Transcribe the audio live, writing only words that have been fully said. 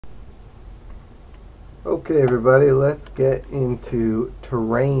Okay, everybody, let's get into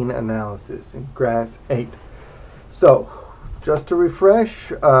terrain analysis in GRASS 8. So, just to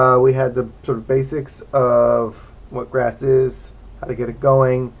refresh, we had the sort of basics of what GRASS is, how to get it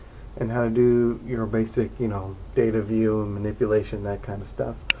going, and how to do your basic, data view and manipulation, that kind of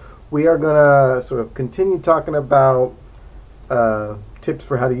stuff. We are going to sort of continue talking about tips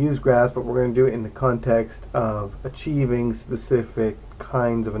for how to use GRASS, but we're going to do it in the context of achieving specific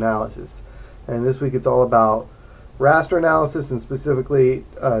kinds of analysis. And this week it's all about raster analysis and specifically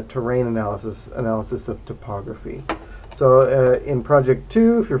terrain analysis of topography. So in Project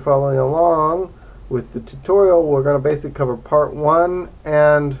 2, if you're following along with the tutorial, we're going to basically cover Part 1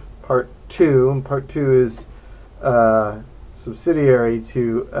 and Part 2. And Part 2 is subsidiary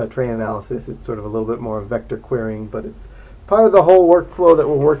to terrain analysis. It's sort of a little bit more vector querying, but it's part of the whole workflow that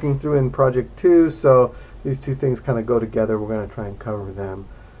we're working through in Project 2. So these two things kind of go together. We're going to try and cover them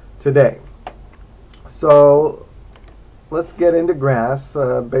today. So let's get into GRASS.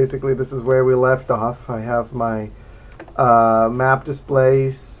 Basically, this is where we left off. I have my map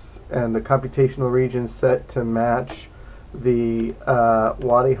displays and the computational region set to match the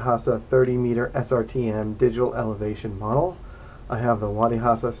Wadi Hassa 30-meter SRTM digital elevation model. I have the Wadi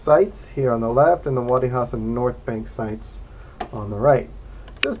Hassa sites here on the left and the Wadi Hassa North Bank sites on the right.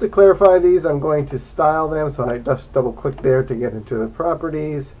 Just to clarify these, I'm going to style them, so I just double-click there to get into the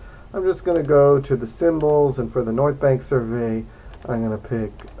properties. I'm just going to go to the symbols, and for the North Bank survey, I'm going to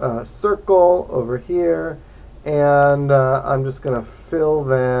pick a circle over here, and I'm just going to fill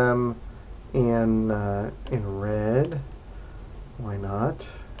them in red. Why not?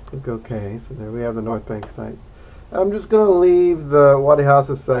 Click OK. So there we have the North Bank sites. I'm just going to leave the Wadi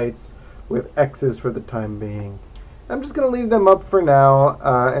Hassa sites with X's for the time being. I'm just going to leave them up for now,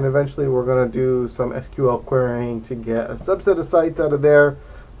 and eventually we're going to do some SQL querying to get a subset of sites out of there.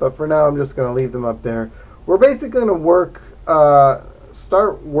 But for now, I'm just going to leave them up there. We're basically going to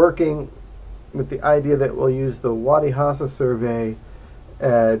start working with the idea that we'll use the Wadi Hassa survey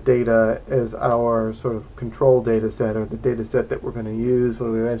data as our sort of control data set, or the data set that we're going to use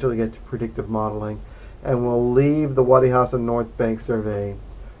when we eventually get to predictive modeling. And we'll leave the Wadi Hassa North Bank survey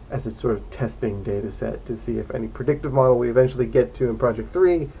as its sort of testing data set to see if any predictive model we eventually get to in Project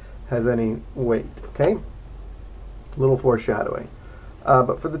 3 has any weight. Okay? A little foreshadowing.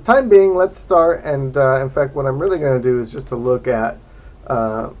 But for the time being, let's start, and in fact what I'm really going to do is just to look at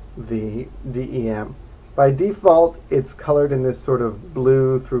the DEM. By default, it's colored in this sort of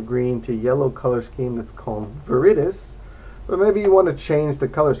blue through green to yellow color scheme that's called Viridis, but maybe you want to change the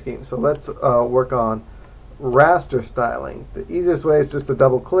color scheme. So let's work on raster styling. The easiest way is just to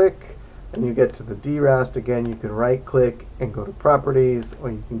double click and you get to the drast. Again, you can right click and go to properties, or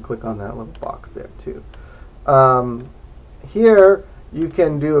you can click on that little box there too. Here you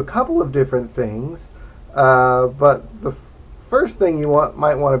can do a couple of different things, but the first thing you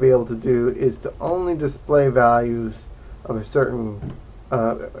might want to be able to do is to only display values of a certain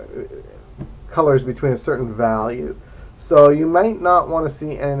colors between a certain value. So you might not want to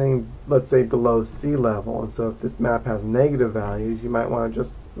see anything, let's say, below sea level. And so if this map has negative values, you might want to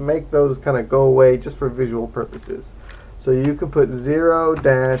just make those kind of go away just for visual purposes. So you can put 0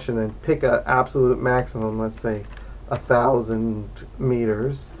 dash and then pick an absolute maximum, let's say 1,000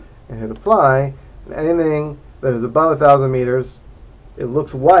 meters, and hit apply. And anything that is above 1,000 meters, it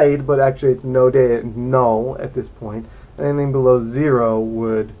looks white, but actually it's null at this point. Anything below 0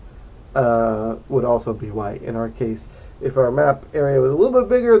 would also be white. In our case, if our map area was a little bit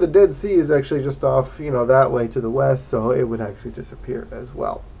bigger, the Dead Sea is actually just off, that way to the west, so it would actually disappear as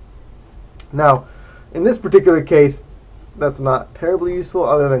well. Now, in this particular case, that's not terribly useful,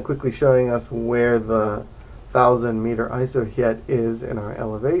 other than quickly showing us where the 1,000-meter isohet is in our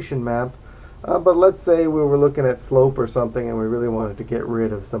elevation map. But let's say we were looking at slope or something and we really wanted to get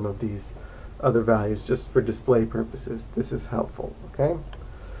rid of some of these other values just for display purposes. This is helpful, okay?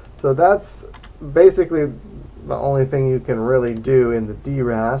 So that's basically the only thing you can really do in the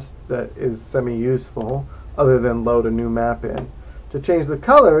drast that is semi-useful, other than load a new map in. To change the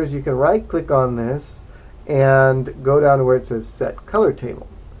colors, you can right-click on this and go down to where it says Set Color Table.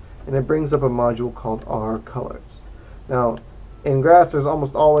 And it brings up a module called R Colors. Now, in GRASS, there's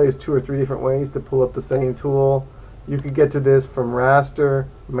almost always 2 or 3 different ways to pull up the same tool. You could get to this from Raster,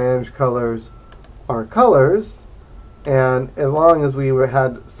 Manage Colors, R Colors, and as long as we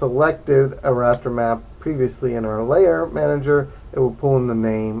had selected a raster map previously in our layer manager, it will pull in the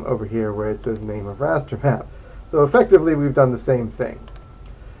name over here where it says Name of Raster Map. So effectively, we've done the same thing.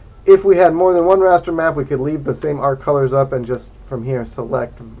 If we had more than one raster map, we could leave the same R colors up and just from here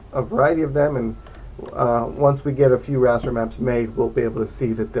select a variety of them, and once we get a few raster maps made, we'll be able to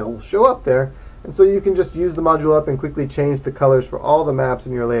see that they'll show up there And so you can just use the module up and quickly change the colors for all the maps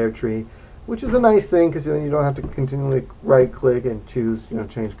in your layer tree, which is a nice thing because then you don't have to continually right-click and choose,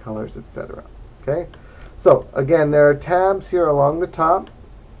 change colors, etc. Okay? So again, there are tabs here along the top.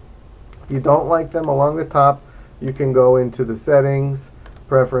 If you don't like them along the top, you can go into the settings,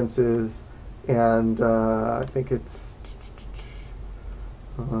 preferences, and I think it's,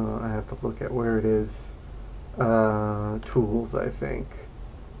 I have to look at where it is, tools, I think.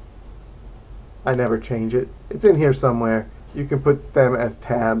 I never change it. It's in here somewhere. You can put them as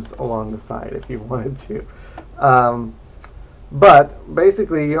tabs along the side if you wanted to. But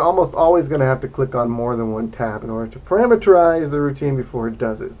basically, you're almost always going to have to click on more than one tab in order to parameterize the routine before it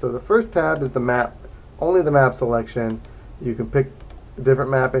does it. So the first tab is the map, only the map selection. You can pick a different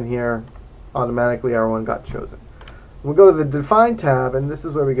map in here. Automatically, our one got chosen. We'll go to the Define tab, and this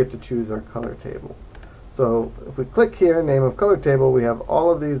is where we get to choose our color table. So if we click here, name of color table, we have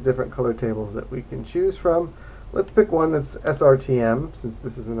all of these different color tables that we can choose from. Let's pick one that's SRTM, since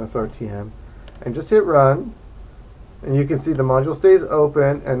this is an SRTM, and just hit run. And you can see the module stays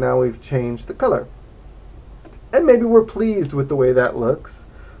open, and now we've changed the color. And maybe we're pleased with the way that looks,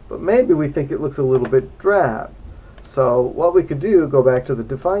 but maybe we think it looks a little bit drab. So what we could do, go back to the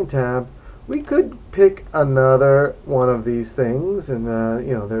Define tab, we could pick another one of these things, and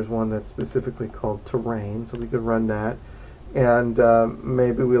there's one that's specifically called terrain, so we could run that, and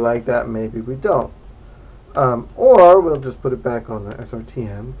maybe we like that, maybe we don't. Or we'll just put it back on the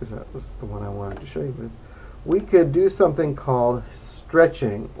SRTM, because that was the one I wanted to show you with. We could do something called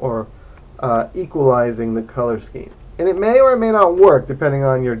stretching, or equalizing the color scheme. And it may or may not work, depending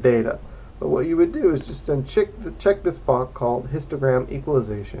on your data. But what you would do is just check this box called histogram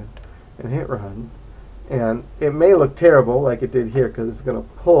equalization, and hit run. And it may look terrible like it did here, because it's going to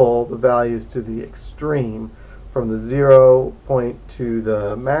pull the values to the extreme from the 0 point to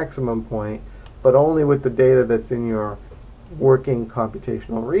the maximum point, but only with the data that's in your working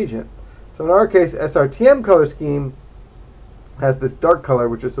computational region. So in our case, SRTM color scheme has this dark color,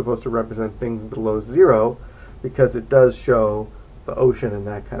 which is supposed to represent things below 0, because it does show the ocean and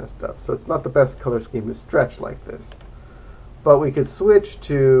that kind of stuff. So it's not the best color scheme to stretch like this. But we could switch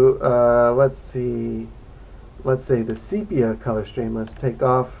to, let's say the sepia color stream. Let's take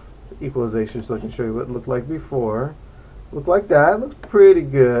off the equalization so I can show you what it looked like before. Looked like that. It looks pretty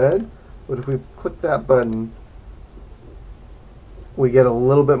good. But if we click that button, we get a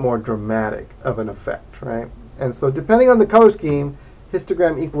little bit more dramatic of an effect, right? And so depending on the color scheme,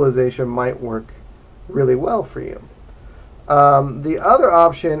 histogram equalization might work really well for you. The other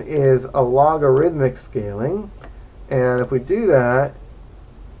option is a logarithmic scaling. And if we do that,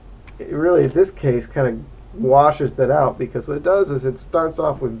 it really, in this case, kind of washes that out, because what it does is it starts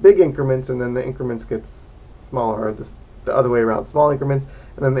off with big increments, and then the increments get smaller, or the other way around, small increments,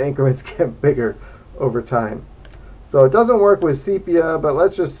 and then the increments get bigger over time. So it doesn't work with sepia, but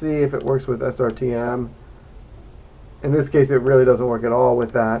let's just see if it works with SRTM. In this case, it really doesn't work at all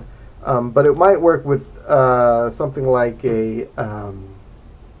with that. But it might work with something like a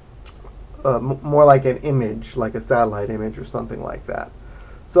more like an image, like a satellite image or something like that.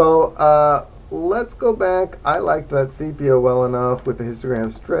 So let's go back. I liked that sepia well enough with the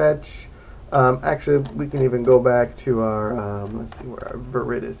histogram stretch. Actually, we can even go back to our, let's see where our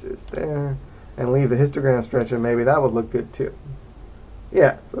viridis is there, and leave the histogram stretch, and maybe that would look good too.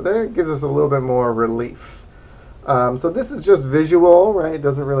 Yeah, so there it gives us a little bit more relief. So this is just visual, right? It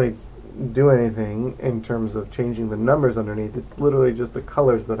doesn't really do anything in terms of changing the numbers underneath. It's literally just the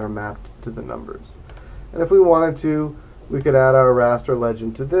colors that are mapped to the numbers. And if we wanted to, we could add our raster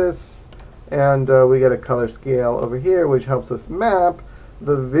legend to this, and we get a color scale over here, which helps us map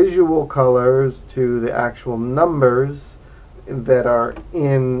the visual colors to the actual numbers that are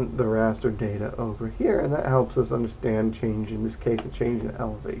in the raster data over here, and that helps us understand change, in this case a change in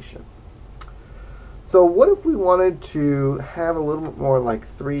elevation. So what if we wanted to have a little bit more like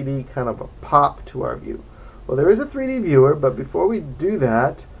 3D kind of a pop to our view? Well, there is a 3D viewer, but before we do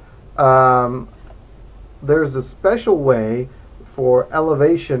that, there's a special way for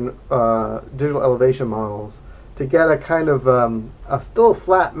elevation, digital elevation models to get a kind of still a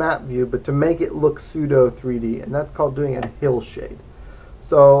flat map view, but to make it look pseudo 3D, and that's called doing a hill shade.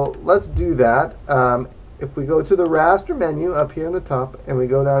 So let's do that. If we go to the raster menu up here in the top, and we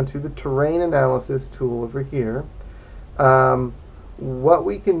go down to the terrain analysis tool over here, what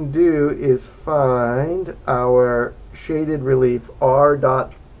we can do is find our shaded relief,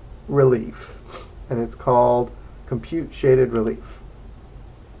 r.relief, and it's called compute shaded relief.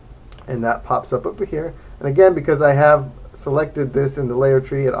 And that pops up over here. And again, because I have selected this in the layer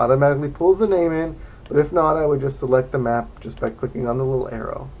tree, it automatically pulls the name in, but if not, I would just select the map just by clicking on the little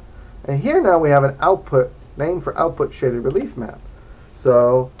arrow. And here now we have an output, name for output shaded relief map.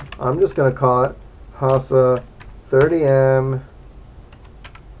 So I'm just going to call it HASA 30M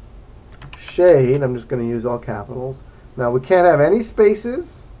shade. I'm just going to use all capitals. Now we can't have any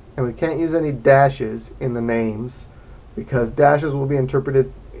spaces and we can't use any dashes in the names, because dashes will be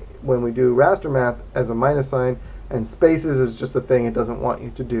interpreted when we do raster math as a minus sign, and spaces is just a thing it doesn't want you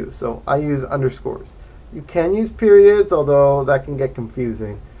to do. So I use underscores. You can use periods, although that can get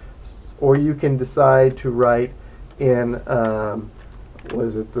confusing. Or you can decide to write in, what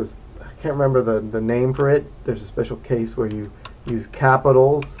is it? I can't remember the name for it. There's a special case where you use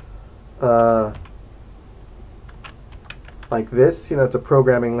capitals like this. You know, it's a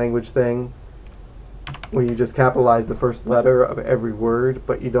programming language thing where you just capitalize the first letter of every word,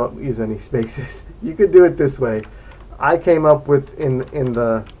 but you don't use any spaces. You could do it this way. I came up with, in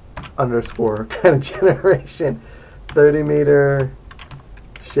the underscore kind of generation, 30 meter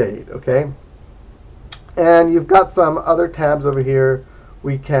shade, okay? And you've got some other tabs over here.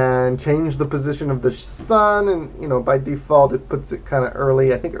 We can change the position of the sun, and you know, by default it puts it kind of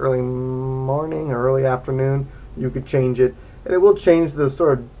early, I think early morning or early afternoon. You could change it, and it will change the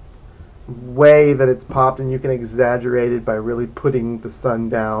sort of way that it's popped, and you can exaggerate it by really putting the sun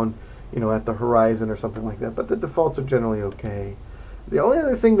down, you know, at the horizon or something like that, but the defaults are generally okay. The only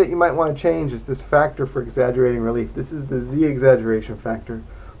other thing that you might want to change is this factor for exaggerating relief. This is the Z exaggeration factor.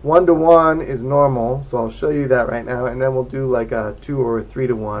 1 to 1 is normal, so I'll show you that right now, and then we'll do like a 2 or a 3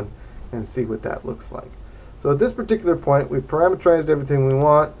 to 1 and see what that looks like. So at this particular point, we've parameterized everything we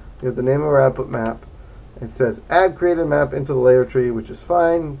want. We have the name of our output map. It says add created map into the layer tree, which is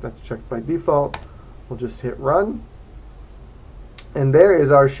fine. That's checked by default. We'll just hit run. And there is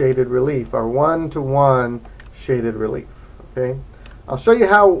our shaded relief, our 1 to 1 shaded relief. Okay, I'll show you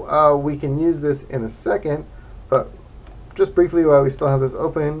how we can use this in a second, but just briefly while we still have this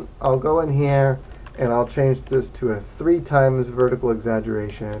open, I'll go in here and I'll change this to a 3 times vertical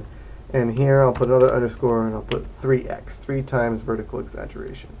exaggeration. And here I'll put another underscore and I'll put 3x, 3 times vertical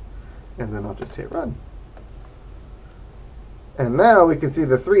exaggeration. And then I'll just hit run. And now we can see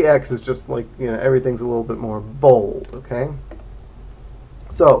the 3x is just like, you know, everything's a little bit more bold, okay?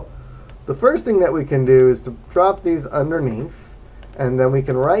 So the first thing that we can do is to drop these underneath, and then we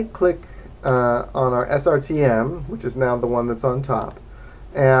can right click on our SRTM, which is now the one that's on top,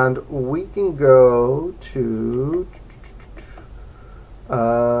 and we can go to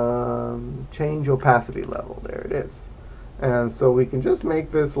change opacity level. There it is. And so we can just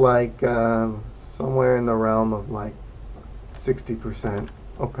make this like somewhere in the realm of like 60%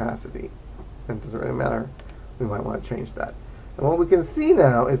 opacity. It doesn't really matter. We might want to change that. And what we can see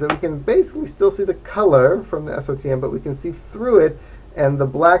now is that we can basically still see the color from the SOTM, but we can see through it, and the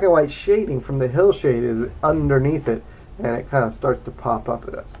black and white shading from the hill shade is underneath it, and it kind of starts to pop up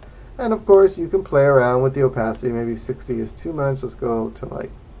at us. And of course, you can play around with the opacity. Maybe 60 is too much. Let's go to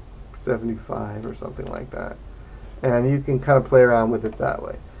like 75 or something like that. And you can kind of play around with it that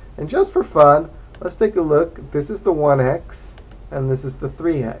way. And just for fun, let's take a look. This is the 1x, and this is the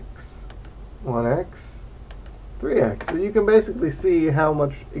 3x. 1x, 3x. So you can basically see how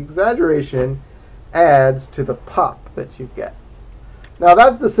much exaggeration adds to the pop that you get. Now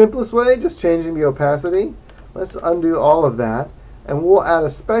that's the simplest way, just changing the opacity. Let's undo all of that, and we'll add a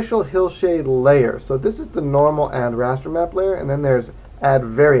special hill shade layer. So this is the normal add raster map layer, and then there's add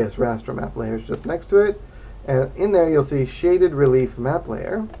various raster map layers just next to it. And in there you'll see shaded relief map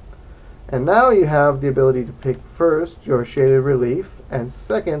layer. And now you have the ability to pick first your shaded relief, and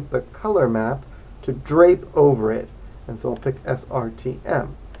second the color map to drape over it. And so I'll pick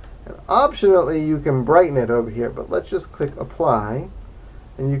SRTM. And optionally you can brighten it over here, but let's just click apply.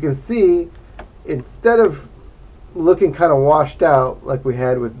 And you can see, instead of looking kind of washed out like we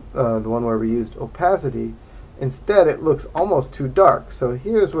had with the one where we used opacity, instead it looks almost too dark. So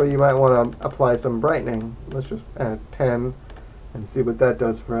here's where you might want to apply some brightening. Let's just add 10 and see what that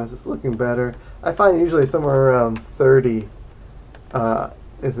does for us. It's looking better. I find usually somewhere around 30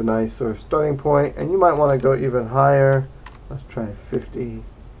 is a nice sort of starting point, and you might want to go even higher. Let's try 50.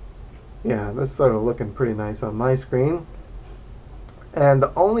 Yeah, that's sort of looking pretty nice on my screen. And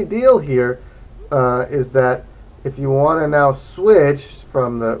the only deal here is that if you want to now switch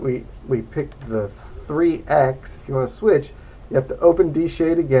from the, we picked the 3x, if you want to switch, you have to open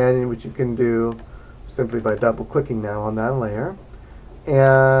D-Shade again, which you can do simply by double clicking now on that layer,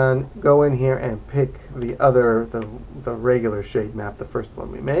 and go in here and pick the other, the regular shade map, the first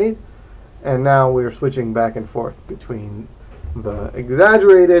one we made. And now we're switching back and forth between the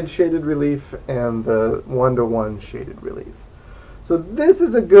exaggerated shaded relief and the 1-to-1 shaded relief. So this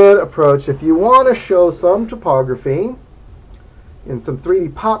is a good approach if you want to show some topography in some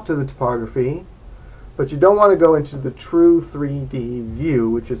 3D pop to the topography, but you don't want to go into the true 3D view,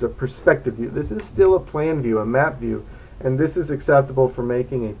 which is a perspective view. This is still a plan view, a map view, and this is acceptable for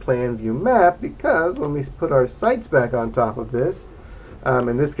making a plan view map because when we put our sites back on top of this,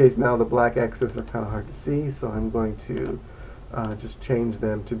 in this case now the black X's are kind of hard to see, so I'm going to just change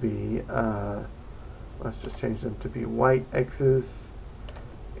them to be, let's just change them to be white X's,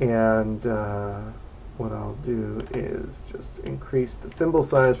 and what I'll do is just increase the symbol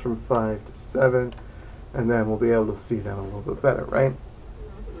size from 5 to 7, and then we'll be able to see them a little bit better, right?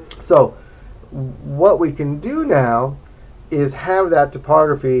 So what we can do now is have that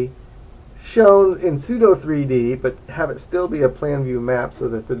topography shown in pseudo 3D, but have it still be a plan view map so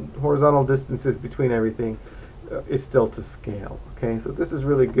that the horizontal distances between everything is still to scale. Okay, so this is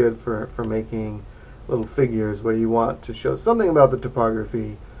really good for making little figures where you want to show something about the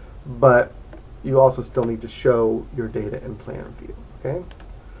topography, but you also still need to show your data in plan view. Okay,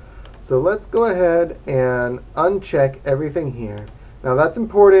 so let's go ahead and uncheck everything here. Now that's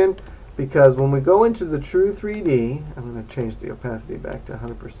important because when we go into the true 3D, I'm going to change the opacity back to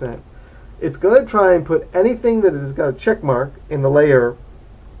 100%. It's going to try and put anything that has got a check mark in the layer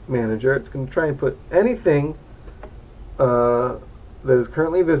manager. It's going to try and put anything that is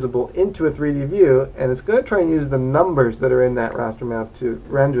currently visible into a 3D view, and it's going to try and use the numbers that are in that raster map to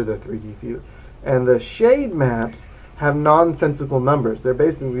render the 3D view. And the shade maps have nonsensical numbers. They're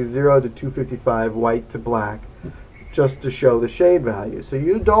basically 0 to 255, white to black, just to show the shade value. So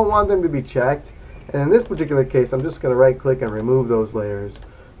you don't want them to be checked. And in this particular case, I'm just going to right-click and remove those layers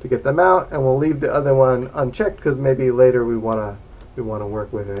to get them out, and we'll leave the other one unchecked because maybe later we want to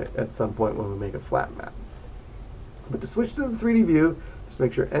work with it at some point when we make a flat map. But to switch to the 3D view, just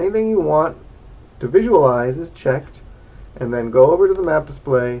make sure anything you want to visualize is checked, and then go over to the map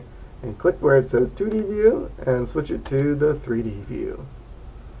display and click where it says 2D view and switch it to the 3D view.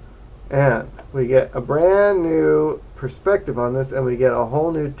 And we get a brand new perspective on this, and we get a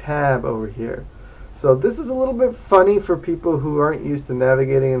whole new tab over here. So this is a little bit funny for people who aren't used to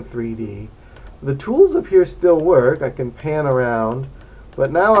navigating in 3D. The tools up here still work. I can pan around,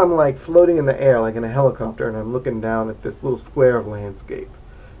 but now I'm like floating in the air like in a helicopter, and I'm looking down at this little square of landscape.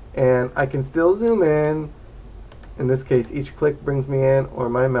 And I can still zoom in. In this case, each click brings me in, or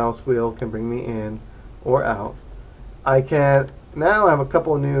my mouse wheel can bring me in or out. I can now have a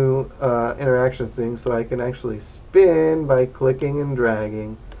couple new interaction things, so I can actually spin by clicking and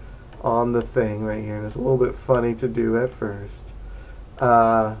dragging on the thing right here, and it's a little bit funny to do at first,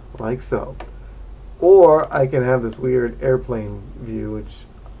 like so. Or I can have this weird airplane view, which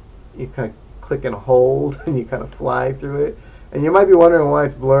you kind of click and hold, and you kind of fly through it. And you might be wondering why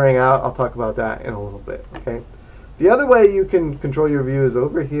it's blurring out. I'll talk about that in a little bit. Okay. The other way you can control your view is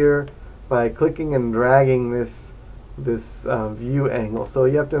over here by clicking and dragging this view angle. So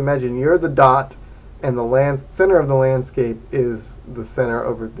you have to imagine you're the dot, and the center of the landscape is the center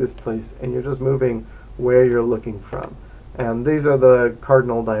over this place, and you're just moving where you're looking from. And these are the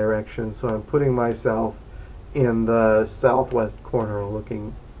cardinal directions, so I'm putting myself in the southwest corner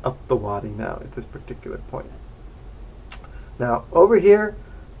looking up the wadi now at this particular point. Now over here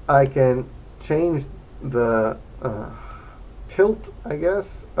I can change the tilt, I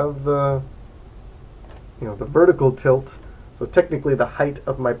guess, of the vertical tilt. So technically the height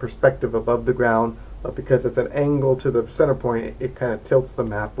of my perspective above the ground, but because it's an angle to the center point, it kind of tilts the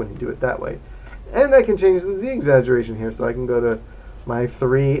map when you do it that way. And I can change the Z exaggeration here, so I can go to my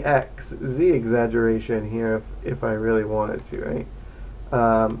 3x Z exaggeration here if I really wanted to, right?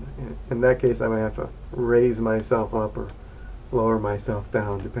 In that case, I might have to raise myself up or lower myself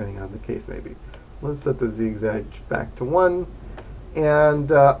down, depending on the case maybe. Let's set the Z exag back to 1.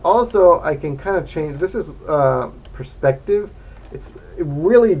 And also, I can kind of change, this is perspective. It's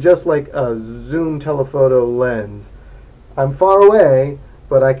really just like a zoom telephoto lens. I'm far away,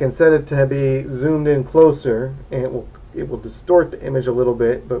 but I can set it to be zoomed in closer, and it will distort the image a little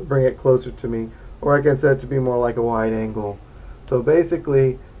bit, but bring it closer to me. Or I can set it to be more like a wide angle. So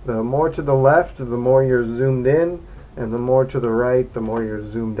basically, the more to the left, the more you're zoomed in, and the more to the right, the more you're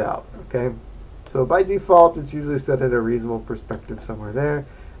zoomed out. Okay. So by default, it's usually set at a reasonable perspective somewhere there.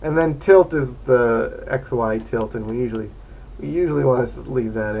 And then tilt is the XY tilt, and we usually want to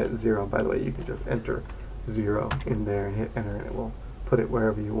leave that at 0. By the way, you can just enter 0 in there and hit enter, and it will put it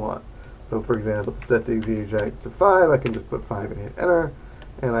wherever you want. So for example, to set the Z exag to 5, I can just put 5 and hit enter,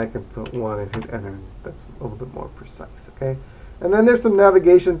 and I can put 1 and hit enter. That's a little bit more precise, okay? And then there's some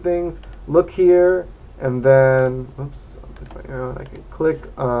navigation things. Look here, and then, oops, I'll put my arrow, and I can click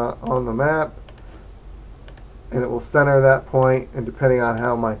on the map, and it will center that point, and depending on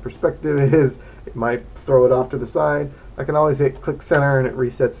how my perspective is, it might throw it off to the side. I can always hit click center and it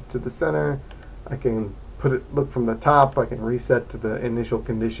resets it to the center. I can look from the top. I can reset to the initial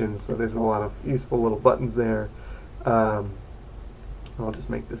conditions. So there's a lot of useful little buttons there. I'll just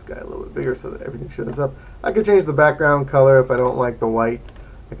make this guy a little bit bigger so that everything shows up. I can change the background color if I don't like the white.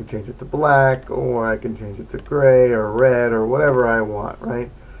 I can change it to black, or I can change it to gray or red or whatever I want,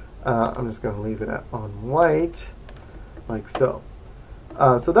 right? I'm just going to leave it on white, like so.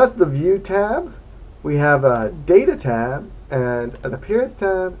 So that's the View tab. We have a Data tab, and an Appearance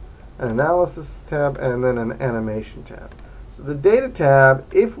tab, an Analysis tab, and then an Animation tab. So the Data tab,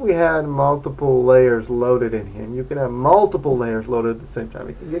 if we had multiple layers loaded in here, and you can have multiple layers loaded at the same time,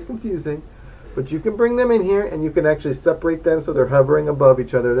 it can get confusing, but you can bring them in here and you can actually separate them so they're hovering above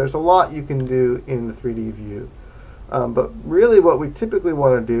each other. There's a lot you can do in the 3D view. But really what we typically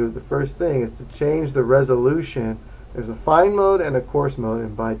want to do, the first thing, is to change the resolution. There's a fine mode and a coarse mode,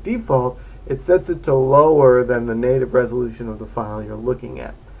 and by default it sets it to lower than the native resolution of the file you're looking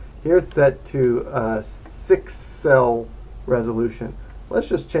at. Here it's set to 6-cell resolution. Let's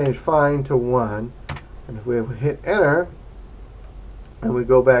just change fine to 1, and if we hit enter and we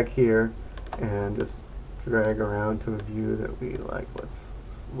go back here and just drag around to a view that we like, let's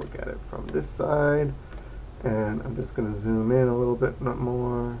look at it from this side, and I'm just going to zoom in a little bit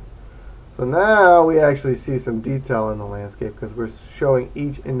more. So now we actually see some detail in the landscape because we're showing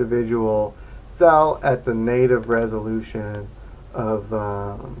each individual cell at the native resolution of,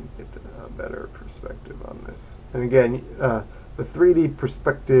 let me get a better perspective on this. And again, the 3D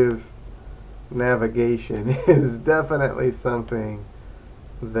perspective navigation is definitely something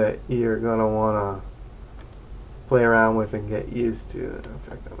that you're going to want to play around with and get used to. In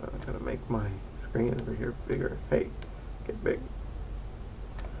fact, I'm going to make my screen over here bigger. Hey, get big.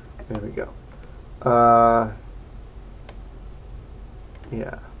 There we go.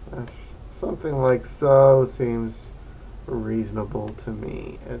 Yeah, that's something like so seems reasonable to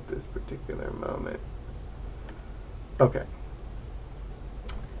me at this particular moment. Okay.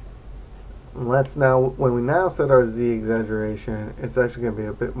 Let's now, when we now set our Z exaggeration, it's actually going to be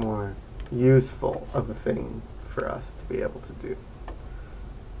a bit more useful of a thing for us to be able to do.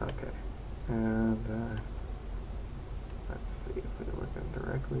 Okay. And let's see if we're looking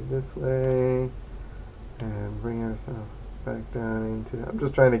directly this way and bring ourselves back down into, I'm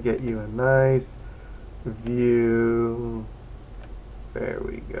just trying to get you a nice view. There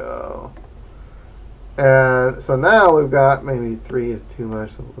we go. And so now we've got, maybe 3 is too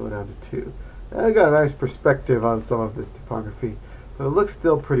much, so we'll go down to 2. Now I've got a nice perspective on some of this topography, but it looks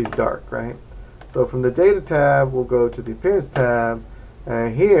still pretty dark, right? So from the Data tab, we'll go to the Appearance tab,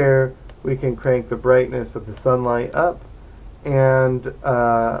 and here we can crank the brightness of the sunlight up, and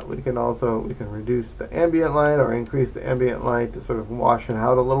we can reduce the ambient light or increase the ambient light to sort of wash it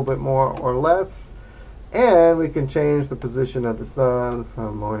out a little bit more or less. And we can change the position of the sun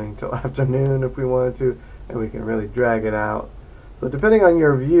from morning till afternoon if we wanted to, and we can really drag it out. So depending on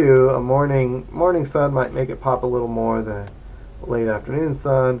your view, a morning sun might make it pop a little more than late afternoon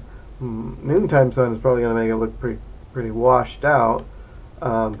sun. Noontime sun is probably going to make it look pretty washed out,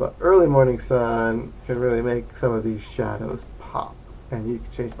 but early morning sun can really make some of these shadows pop. And you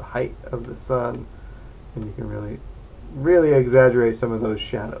can change the height of the sun, and you can really exaggerate some of those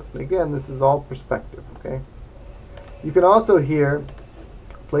shadows. And again, this is all perspective, okay? You can also here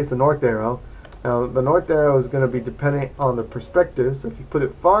place a north arrow. Now the north arrow is going to be dependent on the perspective, so if you put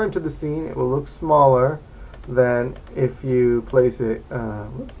it far into the scene, it will look smaller than if you place it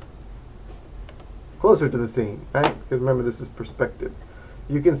closer to the scene, right? Because remember, this is perspective.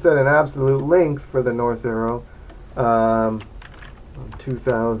 You can set an absolute length for the north arrow,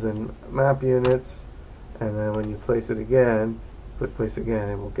 2,000 map units, and then when you place it again, place again,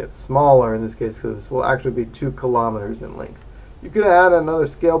 it will get smaller in this case because this will actually be 2 kilometers in length. You could add another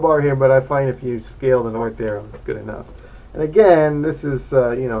scale bar here, but I find if you scale the north arrow, it's good enough. And again, this is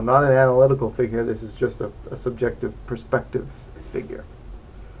you know, not an analytical figure. This is just a subjective perspective figure.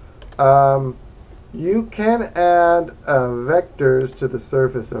 You can add vectors to the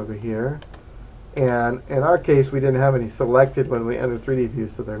surface over here. And in our case, we didn't have any selected when we entered 3D view,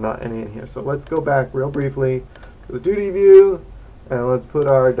 so there are not any in here. So let's go back real briefly to the 2D view, and let's put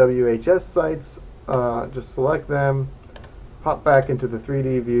our WHS sites, just select them, pop back into the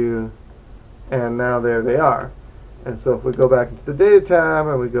 3D view, and now there they are. And so if we go back into the Data tab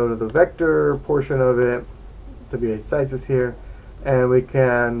and we go to the vector portion of it, WH sites is here, and we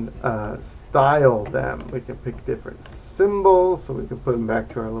can style them. We can pick different symbols, so we can put them back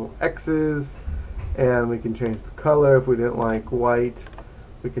to our little X's, and we can change the color. If we didn't like white,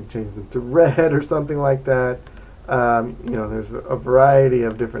 we can change them to red or something like that. You know, there's a variety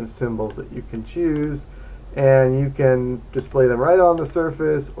of different symbols that you can choose. and you can display them right on the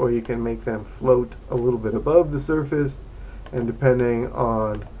surface, or you can make them float a little bit above the surface, and depending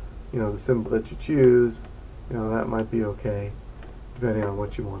on the symbol that you choose, that might be okay depending on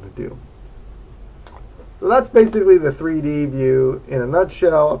what you want to do. So that's basically the 3D view in a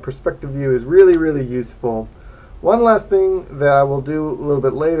nutshell. A perspective view is really, really useful. One last thing that I will do a little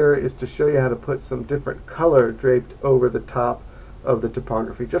bit later is to show you how to put some different color draped over the top of the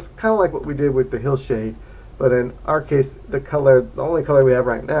topography, just kind of like what we did with the hillshade. But in our case, the only color we have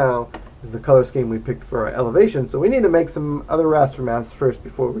right now is the color scheme we picked for our elevation. So we need to make some other raster maps first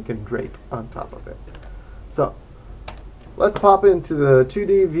before we can drape on top of it. So let's pop into the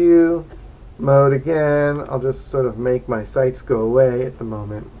 2D view mode again. I'll just sort of make my sites go away at the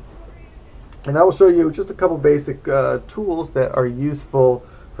moment. And I will show you just a couple basic tools that are useful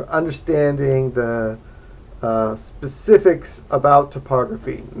for understanding the specifics about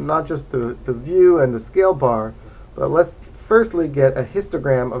topography, not just the view and the scale bar, but let's firstly get a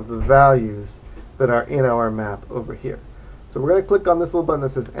histogram of the values that are in our map over here. So we're going to click on this little button that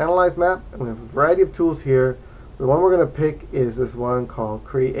says Analyze Map, and we have a variety of tools here. The one we're going to pick is this one called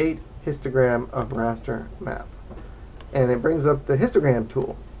Create Histogram of Raster Map. And it brings up the histogram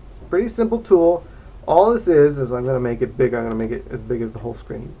tool. It's a pretty simple tool. All this is I'm going to make it big. I'm going to make it as big as the whole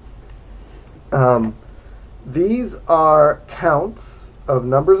screen. These are counts of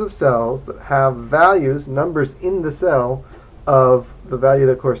numbers of cells that have values, numbers in the cell, of the value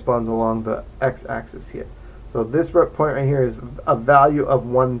that corresponds along the x-axis here. So this point right here is a value of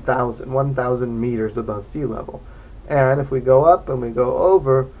 1,000 meters above sea level. And if we go up and we go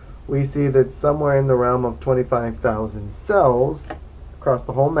over, we see that somewhere in the realm of 25,000 cells across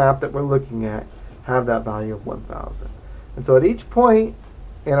the whole map that we're looking at have that value of 1,000. And so at each point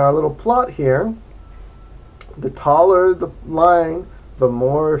in our little plot here, the taller the line, the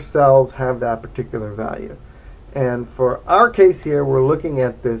more cells have that particular value. And for our case here, we're looking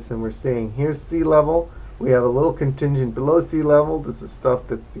at this and we're seeing here's sea level. We have a little contingent below sea level. This is stuff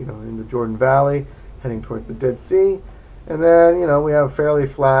that's in the Jordan Valley, heading towards the Dead Sea. And then we have fairly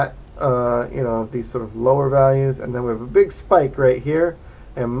flat, these sort of lower values, and then we have a big spike right here.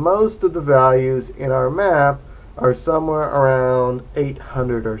 And most of the values in our map are somewhere around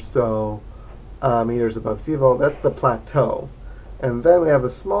 800 or so meters above sea level. That's the plateau. And then we have a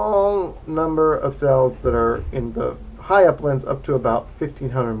small number of cells that are in the high uplands up to about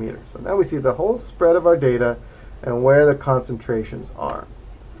 1,500 meters. So now we see the whole spread of our data and where the concentrations are.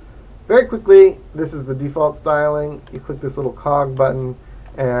 Very quickly, this is the default styling. You click this little cog button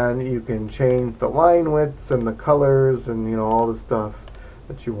and you can change the line widths and the colors and all the stuff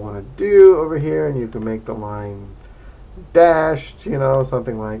that you want to do over here, and you can make the line dashed,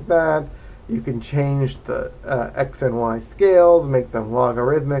 something like that. You can change the X and Y scales, make them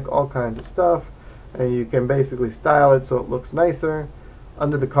logarithmic, all kinds of stuff. And you can basically style it so it looks nicer.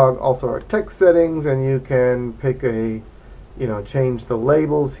 Under the cog also are text settings, and you can pick change the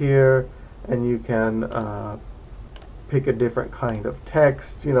labels here, and you can pick a different kind of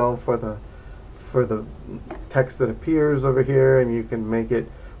text, for the text that appears over here, and you can make it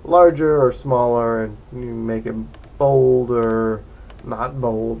larger or smaller, and you can make it bold or not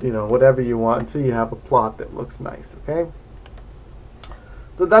bold, whatever you want, until you have a plot that looks nice, okay?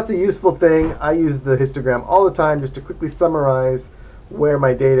 So that's a useful thing. I use the histogram all the time just to quickly summarize where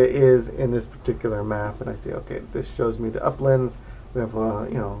my data is in this particular map, and I say, okay, this shows me the uplands. We have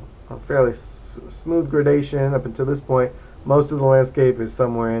a fairly smooth gradation up until this point. Most of the landscape is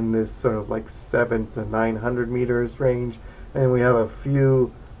somewhere in this sort of like 700 to 900 meters range, and we have a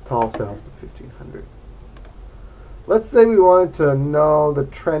few tall cells to 1,500. Let's say we wanted to know the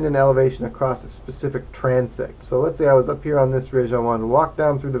trend in elevation across a specific transect. So let's say I was up here on this ridge. I wanted to walk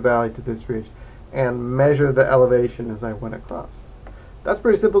down through the valley to this ridge and measure the elevation as I went across. That's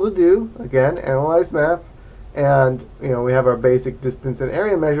pretty simple to do. Again, analyze map, and we have our basic distance and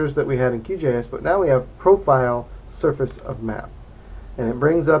area measures that we had in QGIS, but now we have profile surface of map. And it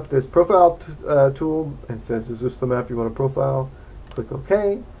brings up this profile tool and says, is this the map you want to profile? Click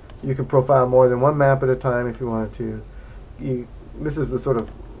OK. You can profile more than one map at a time if you wanted to. This is the sort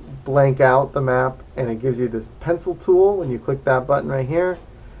of blank out the map, and it gives you this pencil tool when you click that button right here.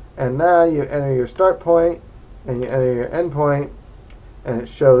 And now you enter your start point and you enter your end point, and it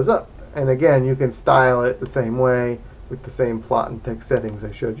shows up. And again, you can style it the same way with the same plot and text settings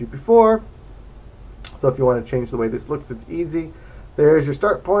I showed you before. So if you want to change the way this looks, it's easy. There's your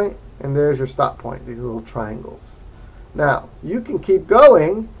start point and there's your stop point, these little triangles. Now, you can keep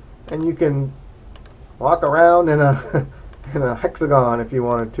going, and you can walk around in a, in a hexagon if you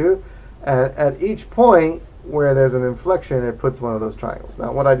wanted to. And at each point where there's an inflection, it puts one of those triangles.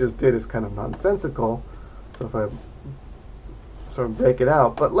 Now, what I just did is kind of nonsensical, So if I sort of break it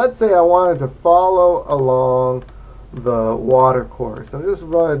out, but let's say I wanted to follow along the water course. I just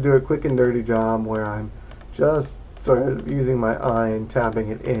want to do a quick and dirty job where I'm just sort of using my eye and tapping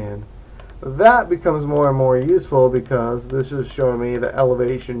it in. That becomes more and more useful because this is showing me the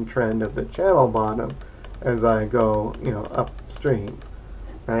elevation trend of the channel bottom as I go, upstream,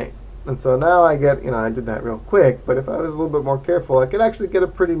 right? And so now I get, I did that real quick, but if I was a little bit more careful, I could actually get a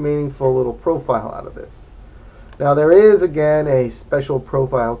pretty meaningful little profile out of this. Now there is, again, a special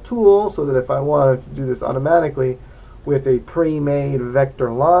profile tool so that if I wanted to do this automatically with a pre-made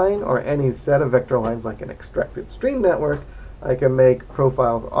vector line or any set of vector lines like an extracted stream network, I can make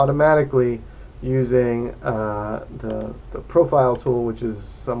profiles automatically using the profile tool, which is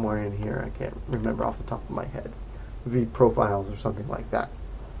somewhere in here. I can't remember off the top of my head. vProfiles or something like that.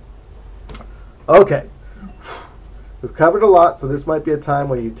 Okay, we've covered a lot, so this might be a time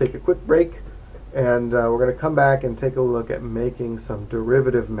where you take a quick break, and we're going to come back and take a look at making some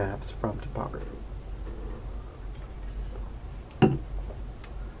derivative maps from topography.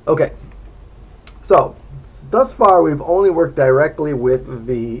 Okay, so thus far we've only worked directly with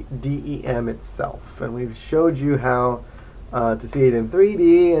the DEM itself, and we've showed you how to see it in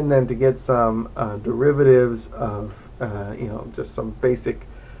 3D and then to get some derivatives of, just some basic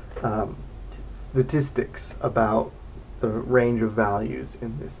statistics about the range of values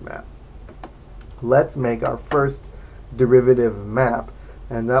in this map. Let's make our first derivative map,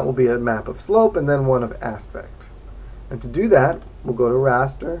 and that will be a map of slope and then one of aspect. And to do that, we'll go to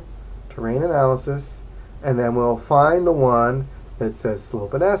raster, terrain analysis, and then we'll find the one that says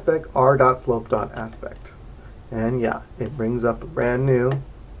slope and aspect, r.slope.aspect. And yeah, it brings up a brand new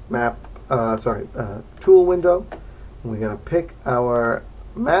map, tool window. We're going to pick our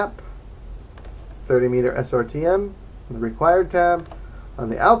map, 30 meter SRTM, the required tab. On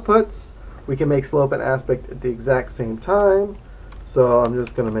the outputs, we can make slope and aspect at the exact same time. So I'm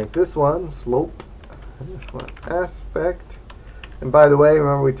just going to make this one slope and this one aspect. And by the way,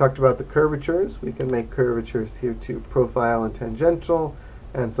 remember we talked about the curvatures. We can make curvatures here too, profile and tangential,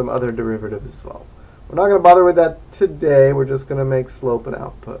 and some other derivatives as well. We're not going to bother with that today. We're just going to make slope and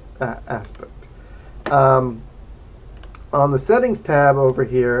output aspect. On the settings tab over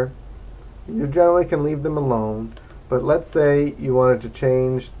here, you generally can leave them alone, but let's say you wanted to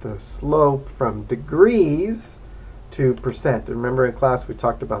change the slope from degrees to percent. And remember in class we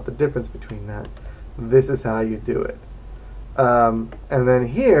talked about the difference between that. This is how you do it. And then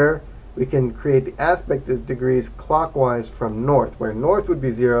here we can create the aspect as degrees clockwise from north, where north would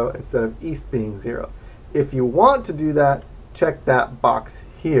be 0 instead of east being 0. If you want to do that, check that box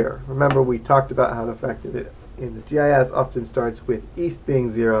here. Remember we talked about how the fact that it in the GIS often starts with east being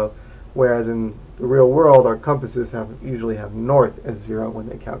 0, whereas in the real world our compasses usually have north as 0 when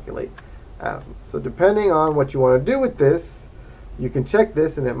they calculate azimuth. So depending on what you want to do with this, you can check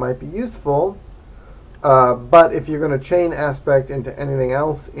this and it might be useful. But if you're going to chain aspect into anything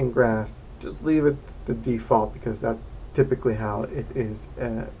else in GRASS, just leave it the default because that's typically how it is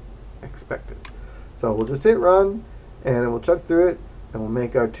expected. So we'll just hit run and we'll check through it and we'll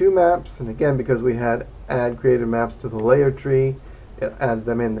make our two maps. And again, because we had add created maps to the layer tree, it adds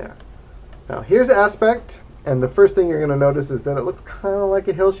them in there. Now here's aspect, and the first thing you're going to notice is that it looks kind of like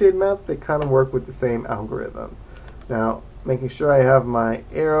a hillshade map. They kind of work with the same algorithm. Now making sure I have my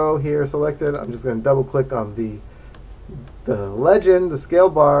arrow here selected, I'm just going to double click on the legend, the scale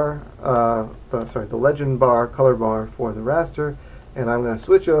bar, the legend bar, color bar for the raster, and I'm going to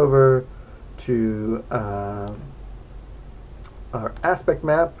switch over to our aspect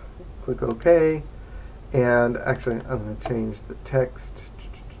map, click OK, and actually I'm going to change the text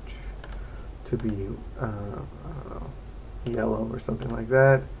to be I don't know, yellow or something like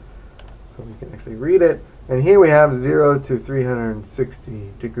that so we can actually read it. And here we have 0 to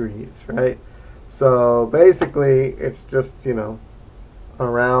 360 degrees, right? So basically it's just,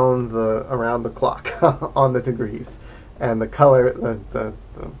 around the clock on the degrees. And the color, the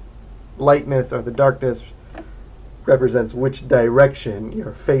lightness or the darkness represents which direction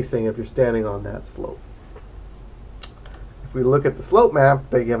you're facing if you're standing on that slope. If we look at the slope map,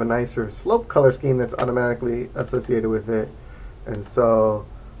 they have a nicer slope color scheme that's automatically associated with it. And so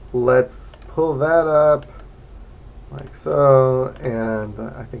let's pull that up like so, and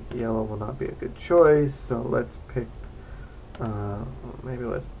I think yellow will not be a good choice, so let's pick, maybe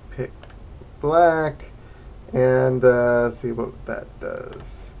let's pick black and see what that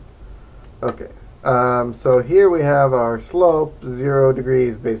does. Okay, so here we have our slope, 0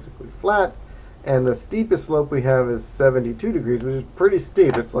 degrees, basically flat, and the steepest slope we have is 72 degrees, which is pretty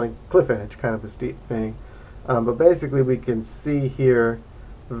steep. It's like cliff edge, kind of a steep thing. But basically we can see here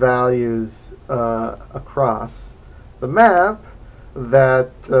values across the map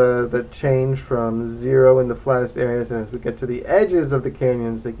that change from 0 in the flattest areas, and as we get to the edges of the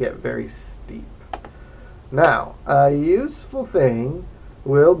canyons, they get very steep. Now, a useful thing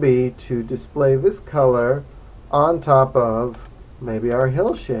will be to display this color on top of maybe our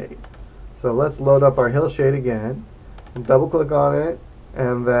hillshade. So let's load up our hillshade again, and double click on it,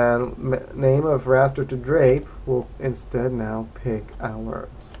 and then name of raster to drape. We'll instead now pick our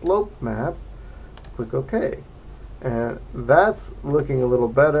slope map, click OK. And that's looking a little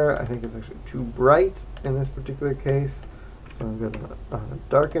better. I think it's actually too bright in this particular case, so I'm going to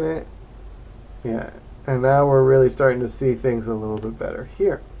darken it. Yeah, and now we're really starting to see things a little bit better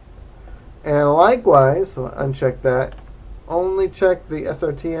here. And likewise, so uncheck that. Only check the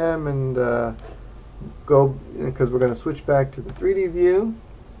SRTM and go, because we're going to switch back to the 3D view.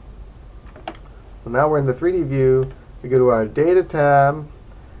 So now we're in the 3D view. We go to our Data tab,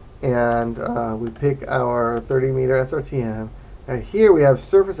 and we pick our 30-meter SRTM. And here we have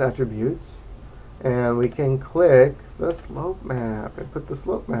surface attributes, and we can click the slope map and put the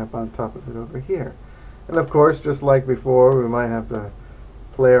slope map on top of it over here. And of course, just like before, we might have to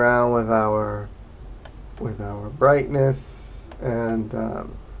play around with our brightness and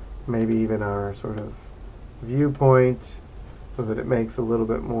maybe even our sort of viewpoint so that it makes a little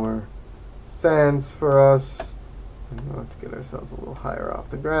bit more sense for us. And we'll have to get ourselves a little higher off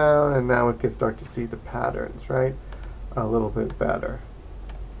the ground, and now we can start to see the patterns, right? A little bit better.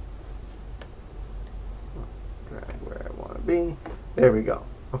 Drag where I want to be. There we go.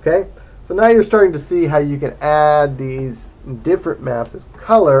 Okay? So now you're starting to see how you can add these different maps as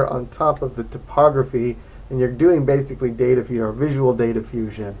color on top of the topography, and you're doing basically data fusion or visual data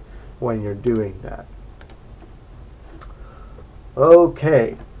fusion when you're doing that.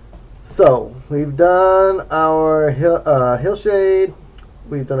 Okay, so we've done our hillshade,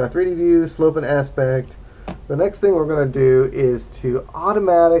 we've done our 3D view, slope and aspect. The next thing we're going to do is to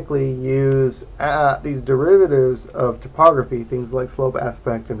automatically use these derivatives of topography, things like slope,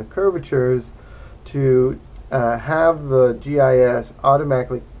 aspect, and the curvatures, to have the GIS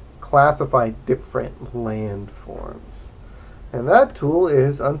automatically classify different landforms. And that tool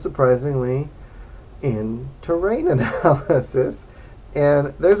is, unsurprisingly, in terrain analysis.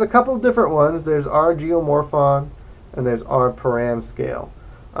 And there's a couple of different ones. There's rGeomorphon and there's rParamScale.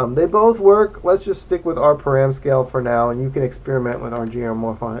 They both work. Let's just stick with rParamScale for now, and you can experiment with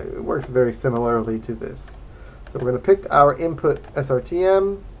rGeomorphon. It works very similarly to this. So we're going to pick our input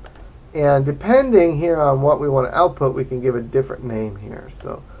SRTM, and depending here on what we want to output, we can give a different name here.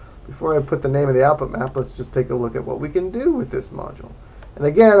 So before I put the name of the output map, let's just take a look at what we can do with this module. And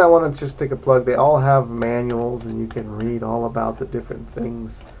again, I want to just take a plug. They all have manuals, and you can read all about the different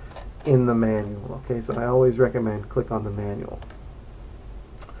things in the manual. Okay, so I always recommend click on the manual.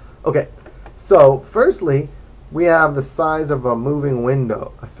 Okay, so firstly, we have the size of a moving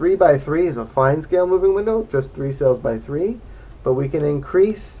window. A 3 by 3 is a fine scale moving window, just 3 cells by 3. But we can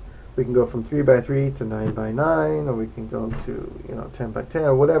increase. We can go from 3 by 3 to 9 by 9, or we can go to 10 by 10,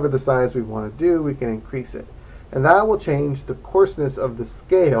 or whatever the size we want to do. We can increase it, and that will change the coarseness of the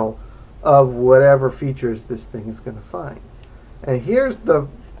scale of whatever features this thing is going to find. And here's the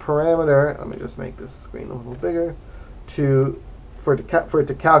parameter. Let me just make this screen a little bigger for it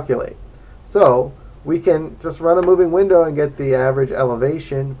to calculate. So we can just run a moving window and get the average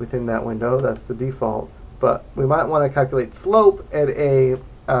elevation within that window. That's the default. But we might want to calculate slope at a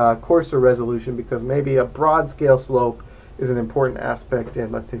coarser resolution, because maybe a broad scale slope is an important aspect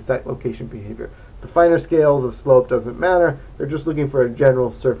in, let's say, site location behavior. The finer scales of slope doesn't matter. They're just looking for a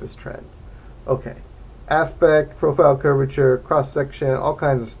general surface trend. Okay. Aspect, profile curvature, cross section, all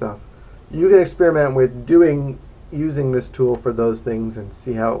kinds of stuff. You can experiment with using this tool for those things and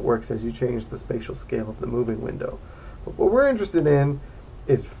see how it works as you change the spatial scale of the moving window. But what we're interested in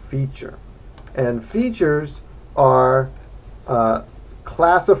is feature. And features are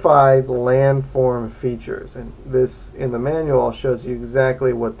classified landform features. And this, in the manual, shows you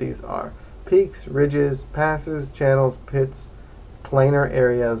exactly what these are. Peaks, ridges, passes, channels, pits, planar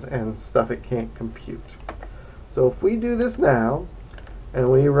areas, and stuff it can't compute. So if we do this now, and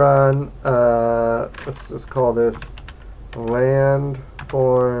we run, let's just call this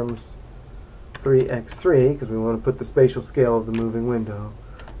landforms 3x3, because we want to put the spatial scale of the moving window.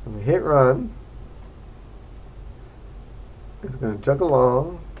 And we hit run. It's going to jump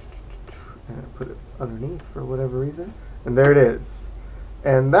along, and put it underneath for whatever reason. And there it is.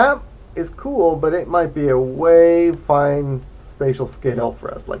 And that is cool, but it might be a way fine spatial scale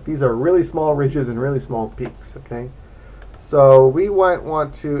for us. Like, these are really small ridges and really small peaks, okay? So we might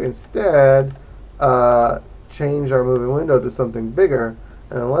want to instead change our moving window to something bigger.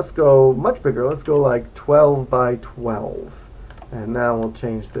 And let's go much bigger. Let's go like 12 by 12. And now we'll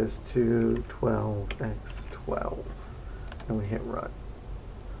change this to 12x12. And we hit run.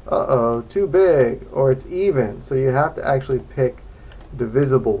 Uh-oh, too big, or it's even. So you have to actually pick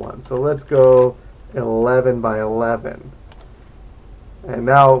divisible one. So let's go 11 by 11. And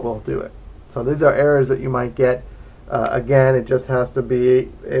now it will do it. So these are errors that you might get. Again, it just has to be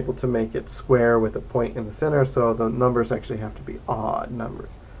able to make it square with a point in the center, so the numbers actually have to be odd numbers.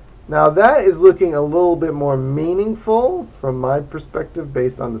 Now that is looking a little bit more meaningful from my perspective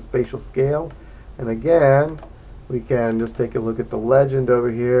based on the spatial scale. And again, we can just take a look at the legend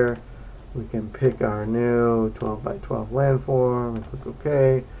over here. We can pick our new 12 by 12 landform and click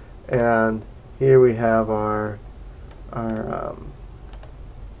OK. And here we have our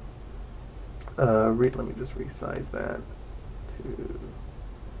let me just resize that to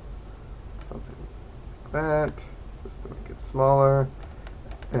something like that, just to make it smaller.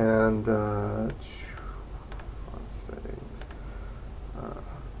 And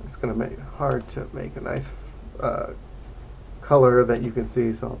it's going to make it hard to make a nice color that you can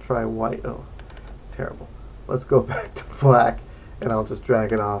see, so I'll try white. Oh, terrible. Let's go back to black, and I'll just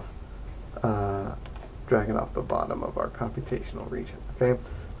drag it off the bottom of our computational region. Okay,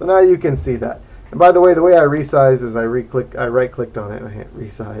 so now you can see that. And by the way I resize is I right-clicked on it and I hit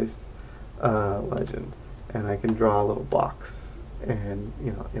resize legend, and I can draw a little box, and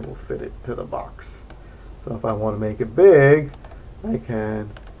it will fit it to the box. So if I want to make it big, I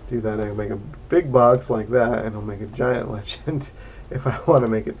can do that. I can make a big box like that, and it'll make a giant legend. If I want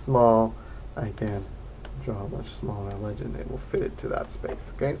to make it small, I can draw a much smaller legend. It will fit it to that space.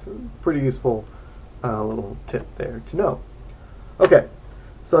 Okay, so pretty useful little tip there to know. Okay.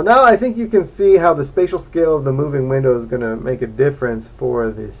 So now I think you can see how the spatial scale of the moving window is going to make a difference for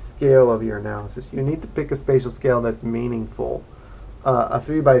the scale of your analysis. You need to pick a spatial scale that's meaningful. A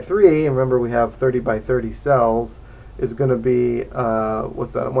 3 by 3, and remember we have 30 by 30 cells, is going to be,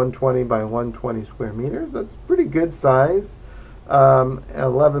 what's that, 120 by 120 square meters. That's pretty good size.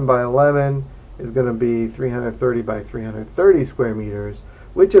 11 by 11 is going to be 330 by 330 square meters,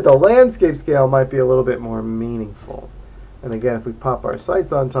 which at the landscape scale might be a little bit more meaningful. And again, if we pop our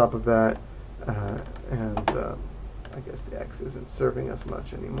sites on top of that, I guess the X isn't serving us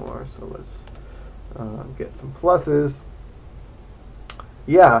much anymore, so let's get some pluses.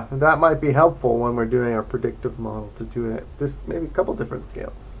 Yeah, that might be helpful when we're doing our predictive model to do it. This maybe a couple different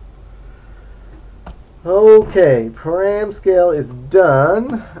scales. Okay, param scale is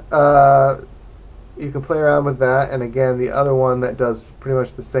done. You can play around with that, and again, the other one that does pretty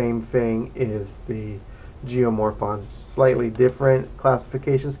much the same thing is the geomorphons. Slightly different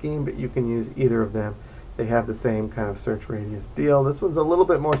classification scheme, but you can use either of them. They have the same kind of search radius deal. This one's a little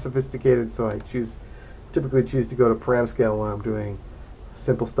bit more sophisticated, so I typically choose to go to param scale when I'm doing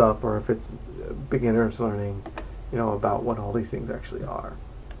simple stuff, or if it's beginners learning, about what all these things actually are.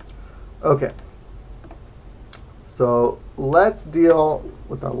 Okay, so let's deal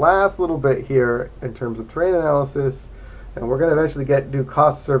with the last little bit here in terms of terrain analysis. And we're going to eventually do